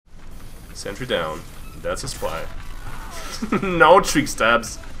Sentry down. That's a spy. No trick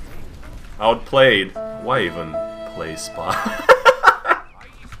stabs. Outplayed. Why even play spy?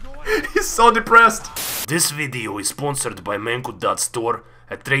 He's so depressed. This video is sponsored by Mango.store,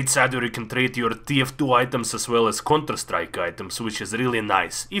 a trade site where you can trade your TF2 items as well as Counter-Strike items, which is really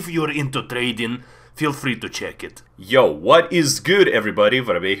nice. If you're into trading, feel free to check it. Yo, what is good everybody,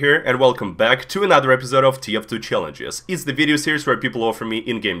 Varbe here, and welcome back to another episode of TF2 Challenges. It's the video series where people offer me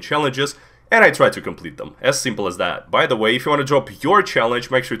in-game challenges, and I try to complete them. As simple as that. By the way, if you want to drop your challenge,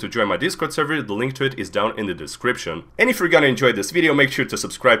 make sure to join my Discord server, the link to it is down in the description. And if you're gonna enjoy this video, make sure to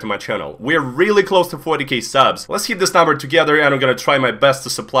subscribe to my channel. We're really close to 40k subs. Let's hit this number together, and I'm gonna try my best to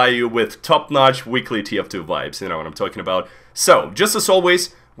supply you with top-notch weekly TF2 vibes, you know what I'm talking about. So, just as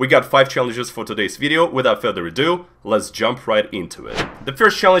always, we got 5 challenges for today's video. Without further ado, let's jump right into it. The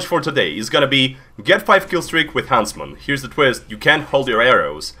first challenge for today is gonna be get 5 kill streak with Huntsman. Here's the twist, you can't hold your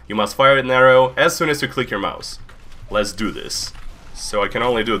arrows. You must fire an arrow as soon as you click your mouse. Let's do this. So I can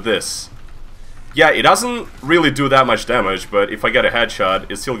only do this. Yeah, it doesn't really do that much damage, but if I get a headshot,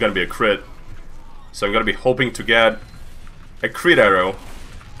 it's still gonna be a crit. So I'm gonna be hoping to get a crit arrow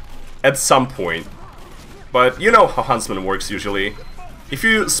at some point. But you know how Huntsman works usually. If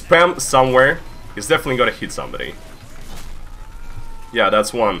you spam somewhere, it's definitely gonna hit somebody. Yeah,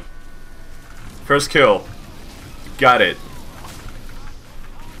 that's one. First kill. Got it.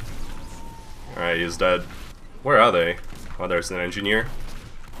 Alright, he's dead. Where are they? Oh, there's an engineer.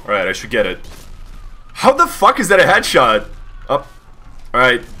 Alright, I should get it. How the fuck is that a headshot? Oh.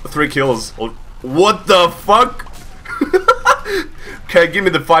 Alright, 3 kills. What the fuck? Okay, give me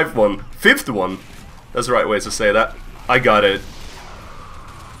the 5th one. 5th one? That's the right way to say that. I got it.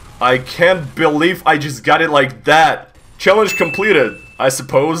 I can't believe I just got it like that. Challenge completed, I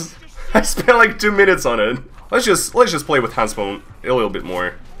suppose. I spent like 2 minutes on it. Let's just play with Huntsman a little bit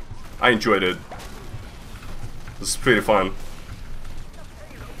more. I enjoyed it. This is pretty fun.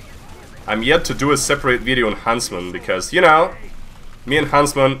 I'm yet to do a separate video on Huntsman because, you know, me and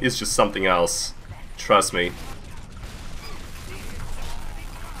Huntsman is just something else. Trust me.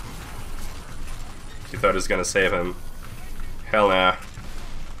 He thought he was gonna save him. Hell nah.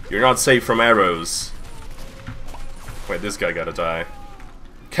 You're not safe from arrows. Wait, this guy gotta die.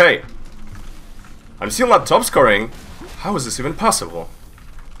 Okay. I'm still not top scoring. How is this even possible?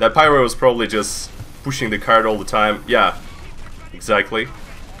 That pyro was probably just pushing the cart all the time. Yeah, exactly.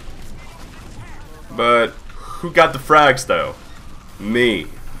 But who got the frags though? Me.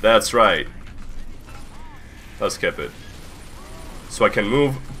 That's right. Let's skip it. So I can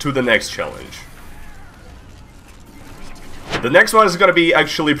move to the next challenge. The next one is gonna be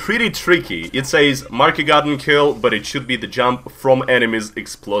actually pretty tricky. It says mark a gotten kill, but it should be the jump from enemies'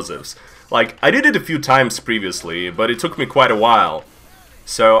 explosives. Like, I did it a few times previously, but it took me quite a while.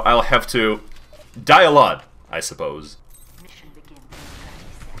 So I'll have to die a lot, I suppose.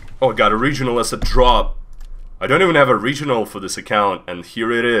 Oh, I got a regional as a drop. I don't even have a regional for this account, and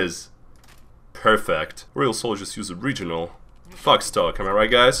here it is. Perfect. Real soldiers use a regional. Fuck stock, am I right,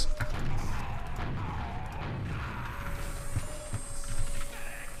 guys?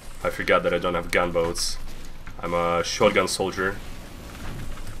 I forgot that I don't have gunboats. I'm a shotgun soldier.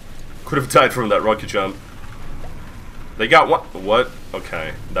 Could have died from that rocket jump. They got one. What?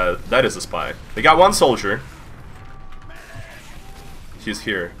 Okay, that is a spy. They got one soldier. He's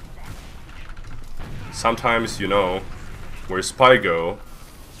here. Sometimes you know where spy go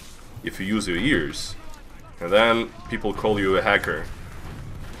if you use your ears, and then people call you a hacker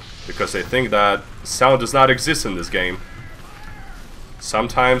because they think that sound does not exist in this game.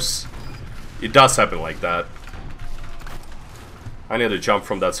 Sometimes it does happen like that. I need to jump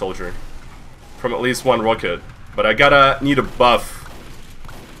from that soldier. From at least one rocket. But I gotta need a buff.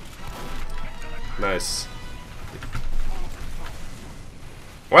 Nice.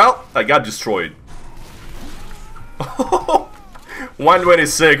 Well, I got destroyed.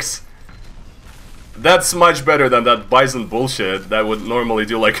 126. That's much better than that Bison bullshit that would normally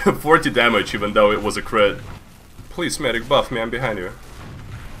do like 40 damage even though it was a crit. Please, medic, buff me, I'm behind you.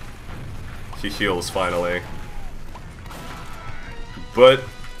 He heals, finally. But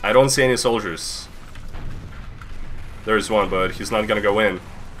I don't see any soldiers. There's one, but he's not gonna go in.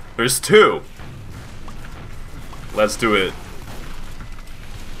 There's 2! Let's do it.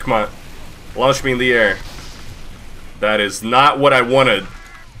 Come on. Launch me in the air. That is not what I wanted.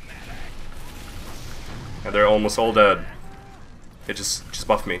 And they're almost all dead. It just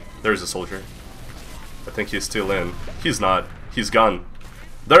buff me. There's a soldier. I think he's still in. He's not. He's gone.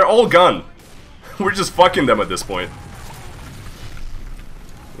 They're all gone. We're just fucking them at this point.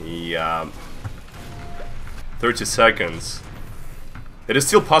 Yeah. 30 seconds. It is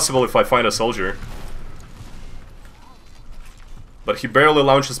still possible if I find a soldier. But he barely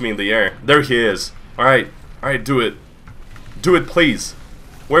launches me in the air. There he is. Alright, alright, do it. Do it, please.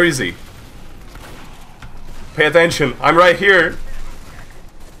 Where is he? Pay attention, I'm right here.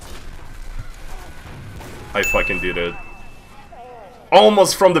 I fucking did it.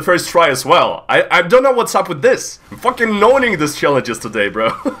 Almost from the first try as well. I don't know what's up with this. I'm fucking owning these challenges today, bro.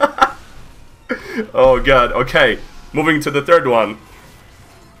 Oh god, okay. Moving to the third one.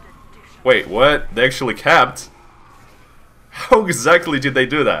 Wait, what? They actually capped? How exactly did they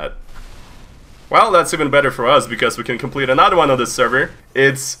do that? Well, that's even better for us because we can complete another one on this server.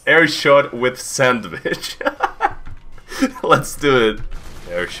 It's air shot with sandwich. Let's do it.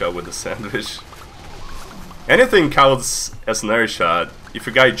 Air shot with a sandwich. Anything counts as an air shot. If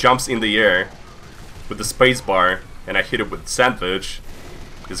a guy jumps in the air with the space bar and I hit it with sandwich,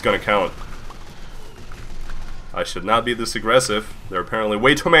 it's gonna count. I should not be this aggressive. There are apparently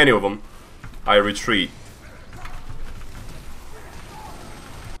way too many of them. I retreat.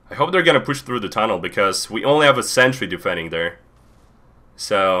 I hope they're gonna push through the tunnel because we only have a sentry defending there.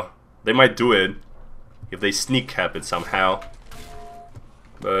 So they might do it if they sneak cap it somehow.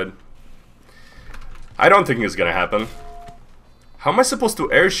 But I don't think it's gonna happen. How am I supposed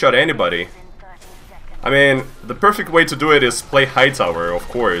to air shot anybody? I mean, the perfect way to do it is play high tower, of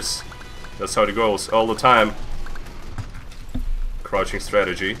course. That's how it goes all the time. Crouching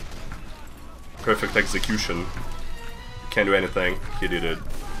strategy. Perfect execution. Can't do anything. He did it.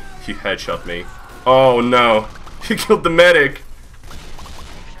 He headshot me. Oh no! He killed the medic!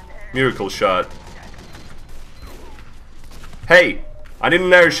 Miracle shot. Hey! I need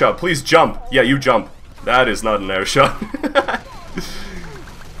an air shot. Please jump. Yeah, you jump. That is not an air shot.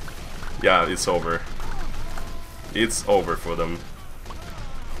 Yeah, it's over. It's over for them.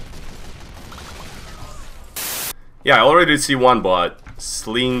 Yeah, I already see one bot.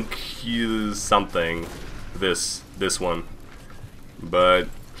 Slink something. This one. But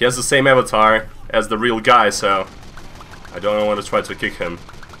he has the same avatar as the real guy, so I don't want to try to kick him.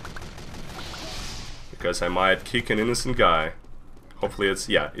 Because I might kick an innocent guy. Hopefully it's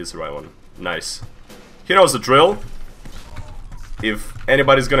the right one. Nice. He knows the drill. If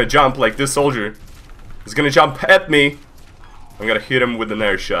anybody's gonna jump like this soldier is gonna jump at me, I'm gonna hit him with an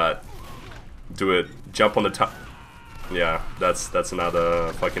air shot. Do it. Jump on the top. Yeah, that's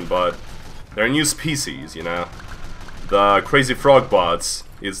another fucking bot. They're a new species, you know. The crazy frog bots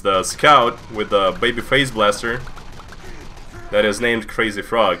is the scout with the baby face blaster that is named Crazy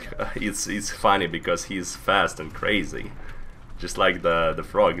Frog. It's funny because he's fast and crazy, just like the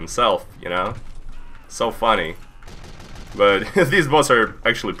frog himself, you know. So funny. But these bots are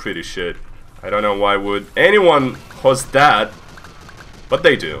actually pretty shit. I don't know why would anyone host that, but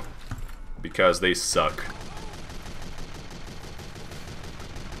they do, because they suck.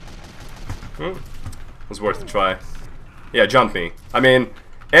 Was worth a try. Yeah, jump me. I mean,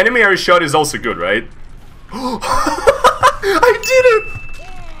 enemy air shot is also good, right? I did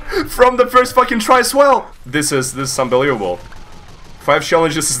it! From the first fucking try as well! This is unbelievable. 5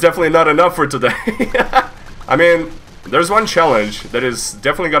 challenges is definitely not enough for today. I mean, there's one challenge that is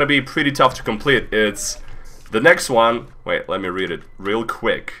definitely gonna be pretty tough to complete. It's the next one. Wait, let me read it real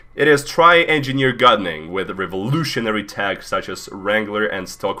quick. It is try engineer gardening with revolutionary tags such as Wrangler and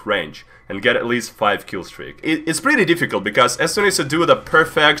stock range and get at least 5 kill streak. It's pretty difficult because as soon as you do the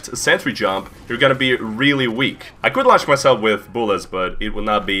perfect sentry jump, you're gonna be really weak. I could launch myself with bullets, but it would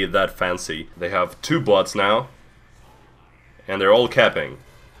not be that fancy. They have 2 bots now, and they're all capping.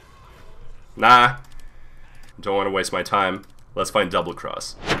 Nah, don't want to waste my time. Let's find double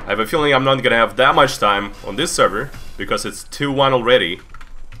cross. I have a feeling I'm not gonna have that much time on this server because it's 2-1 already.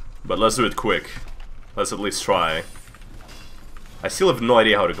 But let's do it quick. Let's at least try. I still have no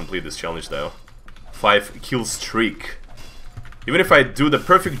idea how to complete this challenge though. 5 kill streak. Even if I do the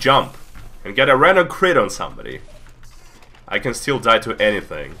perfect jump and get a random crit on somebody, I can still die to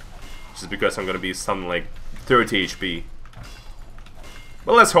anything. Just because I'm gonna be something like 30 HP.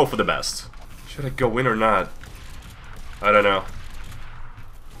 But let's hope for the best. Should I go in or not? I don't know.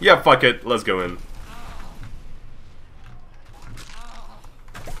 Yeah, fuck it. Let's go in.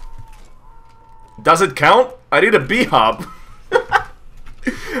 Does it count? I did a B-hop.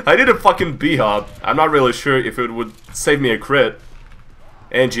 I did a fucking B-hop. I'm not really sure if it would save me a crit.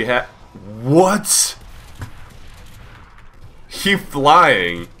 And you had... What? He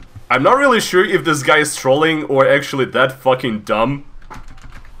flying. I'm not really sure if this guy is trolling or actually that fucking dumb.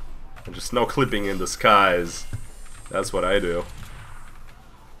 I'm just no clipping in the skies. That's what I do.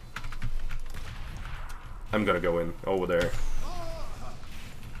 I'm gonna go in over there.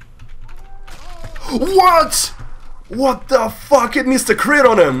 What? What the fuck? It missed a crit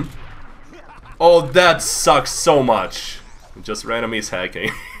on him! Oh, that sucks so much. Just random is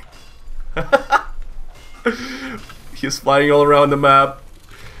hacking. He's flying all around the map.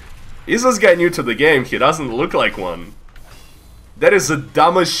 Is this guy new to the game? He doesn't look like one. That is the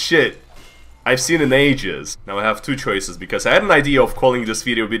dumbest shit I've seen in ages. Now I have two choices, because I had an idea of calling this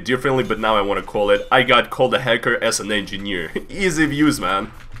video a bit differently, but now I want to call it I got called a hacker as an engineer. Easy views,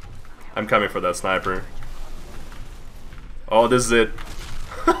 man. I'm coming for that sniper. Oh, this is it.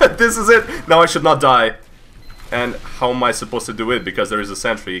 This is it! Now I should not die. And how am I supposed to do it? Because there is a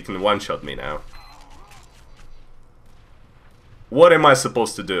sentry, he can one-shot me now. What am I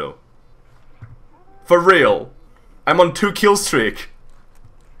supposed to do? For real. I'm on 2 kill streak.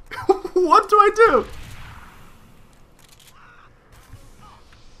 What do I do?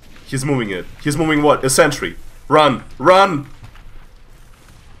 He's moving it. He's moving what? A sentry. Run! Run!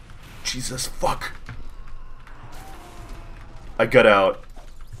 Jesus, fuck. I got out.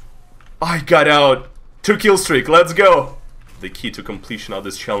 I got out! 2 kill streak, let's go! The key to completion of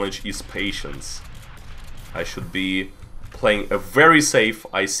this challenge is patience. I should be playing a very safe.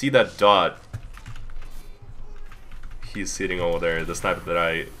 I see that dot. He's sitting over there, the sniper that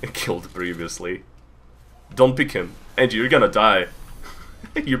I killed previously. Don't pick him. Angie, you're gonna die.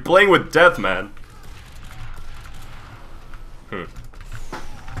 You're playing with death, man.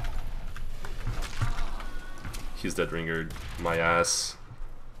 He's dead ringered. My ass.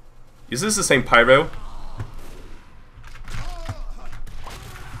 Is this the same pyro?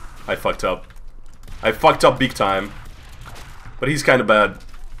 I fucked up. I fucked up big time. But he's kinda bad.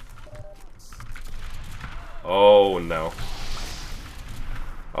 Oh no.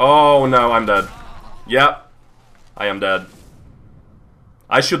 Oh no, I'm dead. Yeah, I am dead.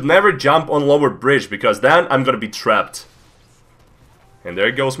 I should never jump on lower bridge, because then I'm gonna be trapped. And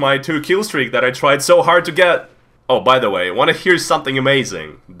there goes my 2 kill streak that I tried so hard to get. Oh, by the way, wanna hear something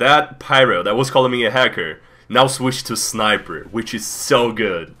amazing? That pyro that was calling me a hacker now switched to sniper, which is so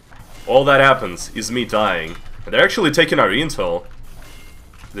good. All that happens is me dying. And they're actually taking our intel.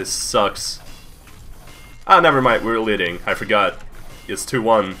 This sucks. Ah, never mind, we're leading. I forgot. It's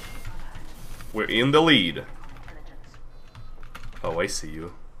 2-1. We're in the lead. Oh, I see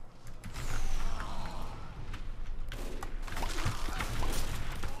you.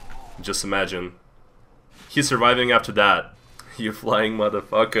 Just imagine. He's surviving after that. You flying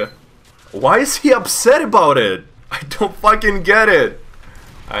motherfucker. Why is he upset about it? I don't fucking get it.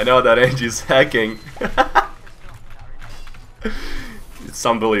 I know that Angie's hacking. It's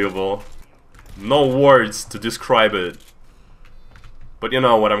unbelievable. No words to describe it. But you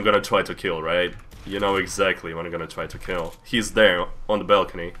know what I'm gonna try to kill, right? You know exactly what I'm gonna try to kill. He's there, on the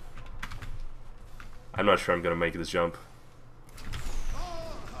balcony. I'm not sure I'm gonna make this jump.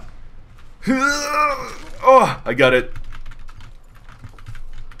 Oh, I got it.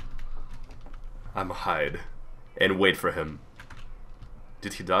 I'ma hide and wait for him.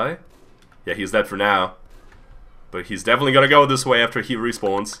 Did he die? Yeah, he's dead for now. But he's definitely gonna go this way after he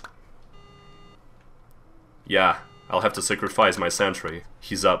respawns. Yeah, I'll have to sacrifice my sentry.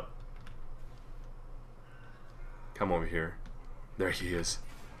 He's up. Come over here. There he is.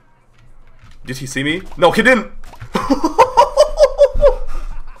 Did he see me? No, he didn't!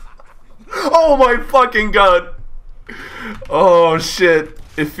 Oh my fucking god! Oh shit,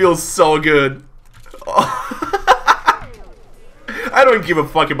 it feels so good. I don't give a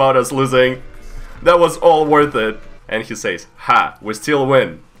fuck about us losing. That was all worth it. And he says, ha, we still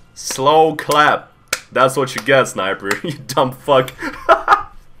win. Slow clap. That's what you get, sniper, you dumb fuck.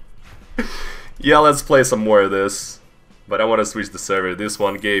 Yeah, let's play some more of this. But I want to switch the server. This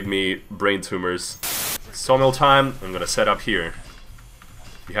one gave me brain tumors. Sawmill time. I'm gonna set up here.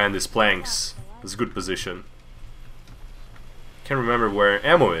 Behind these planks. It's a good position. Can't remember where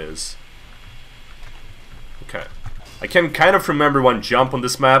ammo is. Okay. I can kind of remember one jump on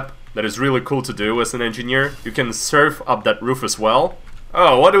this map that is really cool to do as an engineer. You can surf up that roof as well.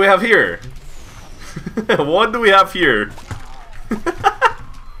 Oh, what do we have here? What do we have here?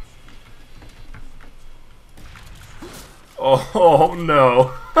 Oh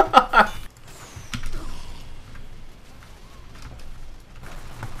no.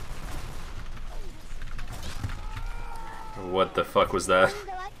 What the fuck was that?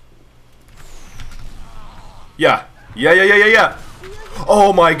 Yeah. Yeah.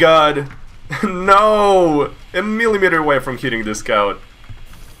 Oh my god. No! A millimeter away from hitting this scout.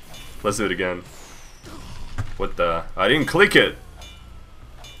 Let's do it again. What the? I didn't click it.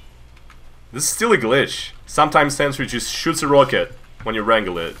 This is still a glitch. Sometimes Sentry just shoots a rocket when you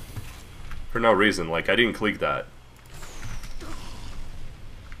wrangle it. For no reason, like I didn't click that.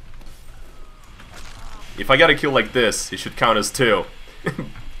 If I get a kill like this, it should count as 2.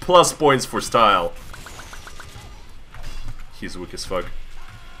 Plus points for style. He's weak as fuck.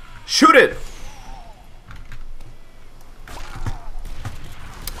 Shoot it!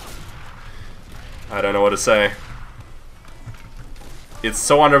 I don't know what to say. It's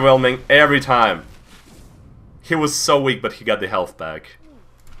so underwhelming every time. He was so weak, but he got the health back.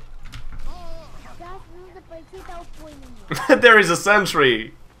 There is a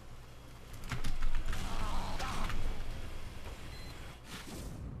sentry!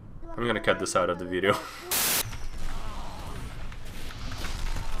 I'm gonna cut this out of the video.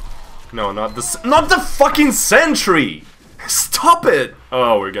 No, not the fucking sentry! Stop it!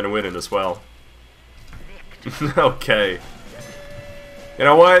 Oh, we're gonna win it as well. Okay. You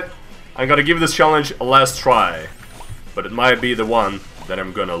know what? I'm gonna give this challenge a last try. But it might be the one that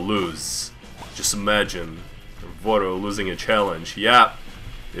I'm gonna lose. Just imagine Voro losing a challenge. Yeah,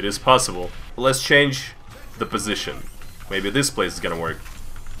 it is possible. Let's change the position. Maybe this place is gonna work.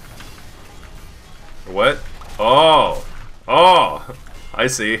 What? Oh! Oh! I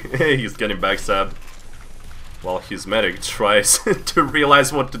see. He's getting backstabbed. While his medic tries to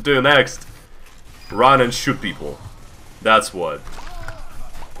realize what to do next. Run and shoot people. That's what.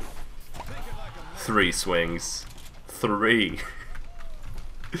 3 swings. 3.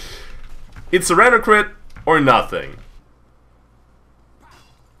 It's a random crit or nothing.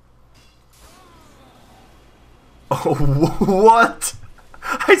 Oh, what?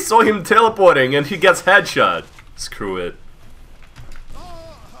 I saw him teleporting and he gets headshot. Screw it.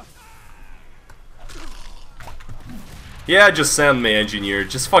 Yeah, just send me, engineer.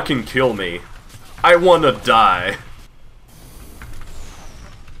 Just fucking kill me. I wanna die.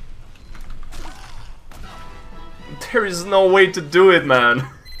 There is no way to do it, man.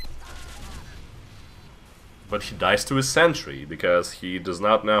 But he dies to his sentry, because he does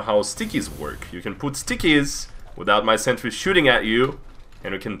not know how stickies work. You can put stickies without my sentry shooting at you,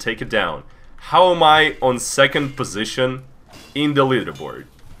 and you can take it down. How am I on 2nd position in the leaderboard?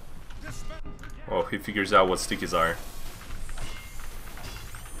 Oh, he figures out what stickies are.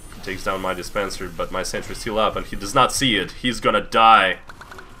 He takes down my dispenser, but my sentry is still up, and he does not see it. He's gonna die.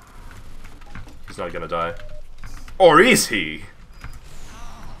 He's not gonna die. Or is he?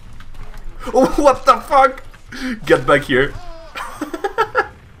 Oh, what the fuck? Get back here.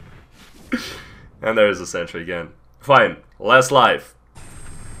 And there is a sentry again. Fine, last life.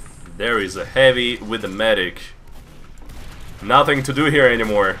 There is a heavy with a medic. Nothing to do here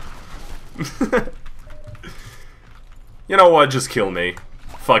anymore. You know what, just kill me.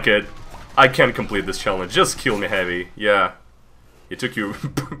 Fuck it. I can't complete this challenge, just kill me, heavy. Yeah. It took you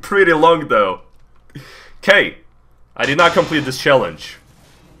pretty long though. Okay, I did not complete this challenge.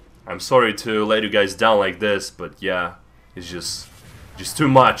 I'm sorry to let you guys down like this, but yeah, it's just too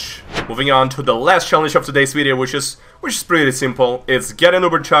much. Moving on to the last challenge of today's video, which is pretty simple. It's get an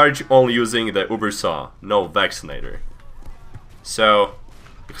Uber charge only using the Uber saw, no vaccinator. So,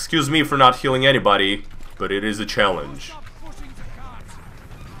 excuse me for not healing anybody, but it is a challenge.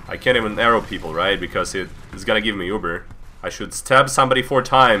 I can't even arrow people, right? Because it's gonna give me Uber. I should stab somebody 4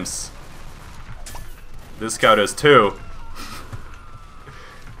 times. This scout has 2.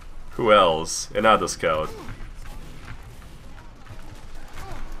 Who else? Another scout.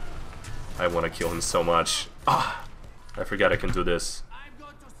 I want to kill him so much. Ah, I forgot I can do this.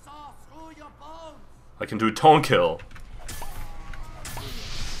 I can do tone kill.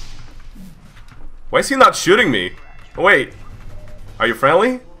 Why is he not shooting me? Oh, wait, are you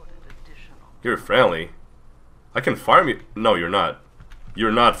friendly? You're friendly. I can farm you. No, you're not.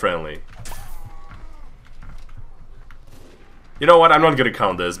 You're not friendly. You know what? I'm not gonna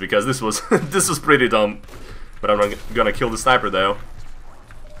count this because this was this was pretty dumb. But I'm not gonna kill the sniper though.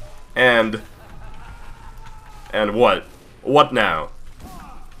 And what? What now?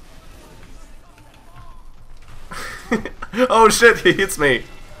 Oh shit! He hits me.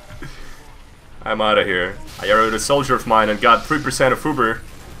 I'm out of here. I arrowed a soldier of mine and got 3% of Uber,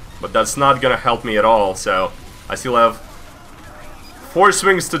 but that's not gonna help me at all. So I still have 4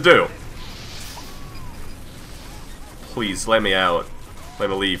 swings to do. Please, let me out. Let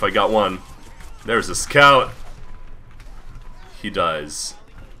me leave. I got 1. There's a scout. He dies.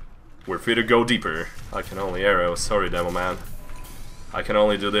 We're free to go deeper. I can only arrow. Sorry, demo man. I can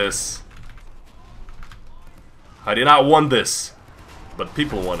only do this. I did not want this, but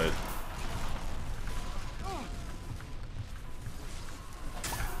people want it.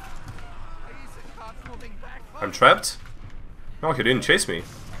 I'm trapped? No, he didn't chase me.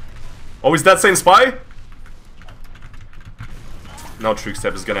 Oh, is that same spy? No trick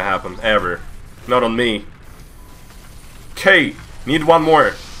step is gonna happen, ever. Not on me. Okay, need 1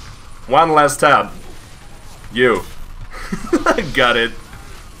 more. 1 last tab. You. Got it.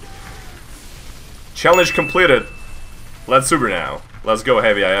 Challenge completed. Let's Uber now. Let's go,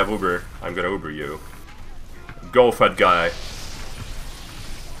 Heavy. I have Uber. I'm gonna Uber you. Go, fat guy.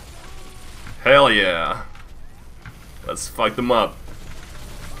 Hell yeah. Let's fuck them up.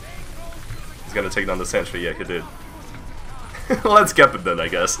 He's gonna take down the sentry. Yeah, he did. Let's cap it then, I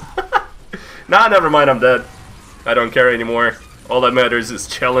guess. Nah, never mind, I'm dead. I don't care anymore. All that matters is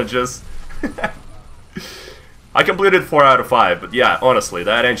challenges. I completed 4 out of 5, but yeah, honestly,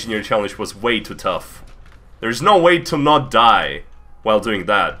 that engineer challenge was way too tough. There's no way to not die while doing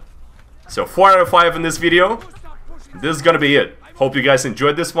that. So 4 out of 5 in this video. This is gonna be it. Hope you guys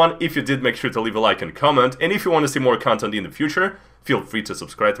enjoyed this one. If you did, make sure to leave a like and comment. And if you want to see more content in the future, feel free to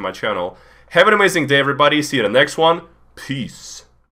subscribe to my channel. Have an amazing day, everybody. See you in the next one. Peace.